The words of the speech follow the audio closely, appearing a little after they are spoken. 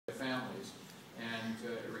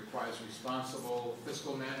requires responsible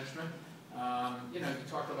fiscal management. You know, you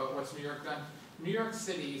talk about what's New York done. New York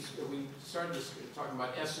City, we started talking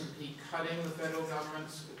about S&P cutting the federal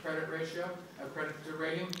government's credit ratio, credit to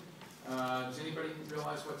rating. Does anybody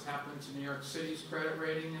realize what's happened to New York City's credit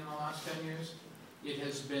rating in the last 10 years? It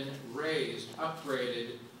has been raised,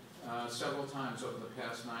 upgraded several times over the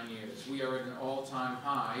past 9 years. We are at an all-time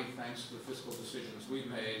high thanks to the fiscal decisions we've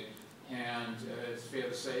made, and it's fair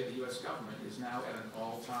to say the U.S. government is now at an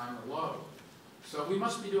all-time low. So we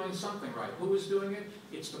must be doing something right. Who is doing it?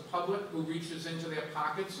 It's the public who reaches into their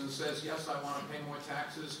pockets and says, yes, I want to pay more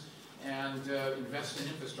taxes and invest in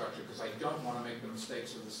infrastructure because I don't want to make the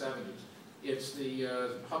mistakes of the 70s. It's the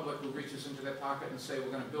public who reaches into their pocket and say, we're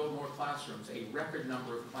going to build more classrooms, a record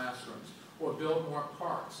number of classrooms, or build more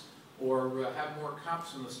parks, or have more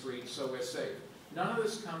cops in the streets so we're safe. None of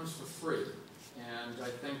this comes for free. And I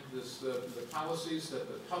think the policies that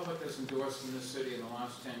the public has endorsed in this city in the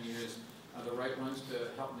last 10 years are the right ones to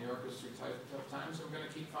help New Yorkers through tough times. And we're going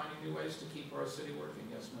to keep finding new ways to keep our city working.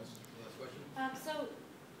 Yes, Ms. Last question. So,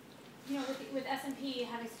 you know, with S&P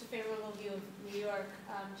having such a favorable view of New York,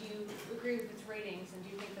 do you agree with its ratings, and do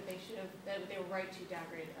you think that that they were right to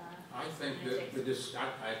downgrade? I think that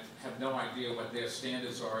I have no idea what their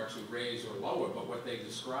standards are to raise or lower, but what they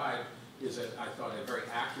describe is, I thought, a very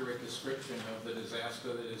accurate description of the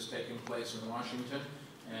disaster that is taking place in Washington,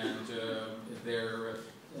 and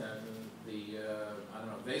I don't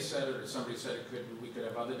know if they said it or somebody said we could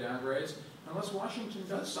have other downgrades. Unless Washington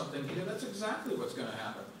does something here, that's exactly what's going to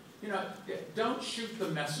happen. You know, don't shoot the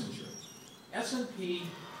messenger. S&P,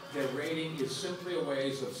 their rating is simply a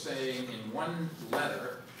way of saying in one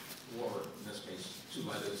letter, or in this case 2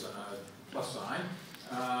 letters and a plus sign,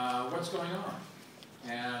 what's going on.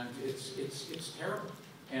 And it's terrible.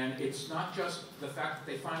 And it's not just the fact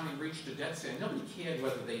that they finally reached a debt ceiling. Nobody cared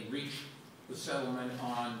whether they reached the settlement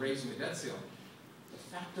on raising the debt ceiling.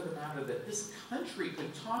 The fact of the matter that this country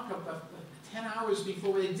could talk about 10 hours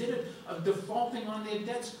before they did it of defaulting on their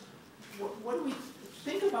debts. What do we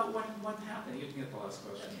think about what happened? You can get the last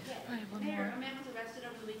question. Yeah. Mayor, a man was arrested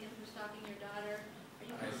over the weekend for stalking your daughter. Are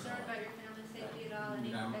you concerned about your family's safety at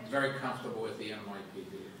all? I'm very comfortable with the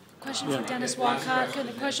NYPD. Question for Dennis Walcott.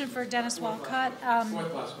 A question for Dennis Walcott.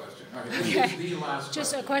 Fourth last question. Okay. The last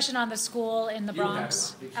Just a question on the school in the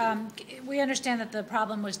Bronx. We understand that the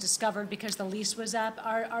problem was discovered because the lease was up.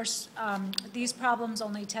 Are these problems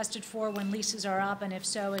only tested for when leases are up, and if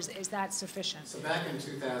so, is that sufficient? So back in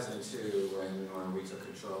 2002, when we took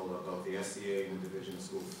control of both the SCA and the Division of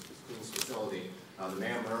Schools facility, the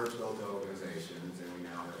mayor merged both the organizations, and we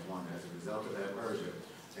now have one. As a result of that merger,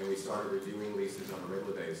 and we started reviewing leases on a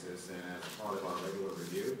regular basis, and as part of our regular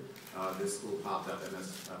review, this school popped up in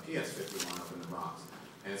PS 51 up in the Bronx.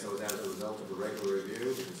 And so as a result of the regular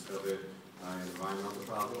review, we discovered an environmental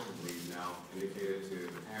problem. We've now indicated to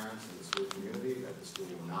the parents and the school community that the school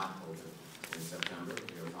will not open in September.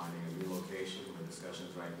 We are finding a new location. We're in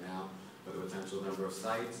discussions right now for the potential number of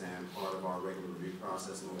sites, and part of our regular review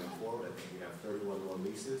process moving forward. I think we have 31 more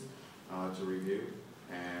leases to review,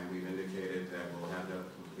 and we've indicated that we'll have that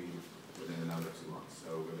complete within another 2 months.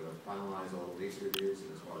 So we're going to finalize all the lease reviews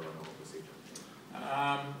as part of our whole procedure.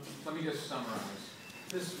 Let me just summarize.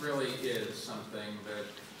 This really is something that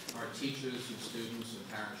our teachers and students and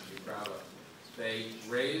parents should be proud of. They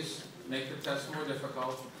make the test more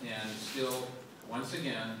difficult, and still, once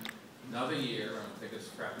again, another year, I think it's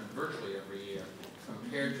happened virtually every year,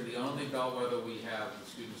 compared to the only bellwether we have, the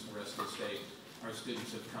students in the rest of the state, our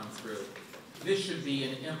students have come through. This should be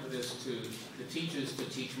an impetus to the teachers to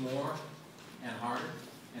teach more and harder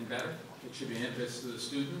and better. It should be an impetus to the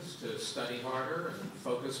students to study harder and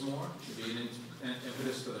focus more. It should be an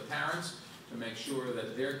impetus to the parents to make sure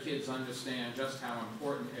that their kids understand just how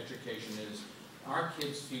important education is. Our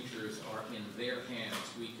kids' futures are in their hands.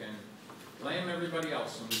 We can blame everybody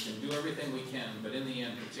else and we can do everything we can, but in the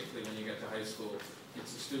end, particularly when you get to high school,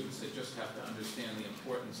 it's the students that just have to understand the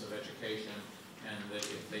importance of education, and that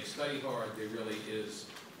if they study hard, there really is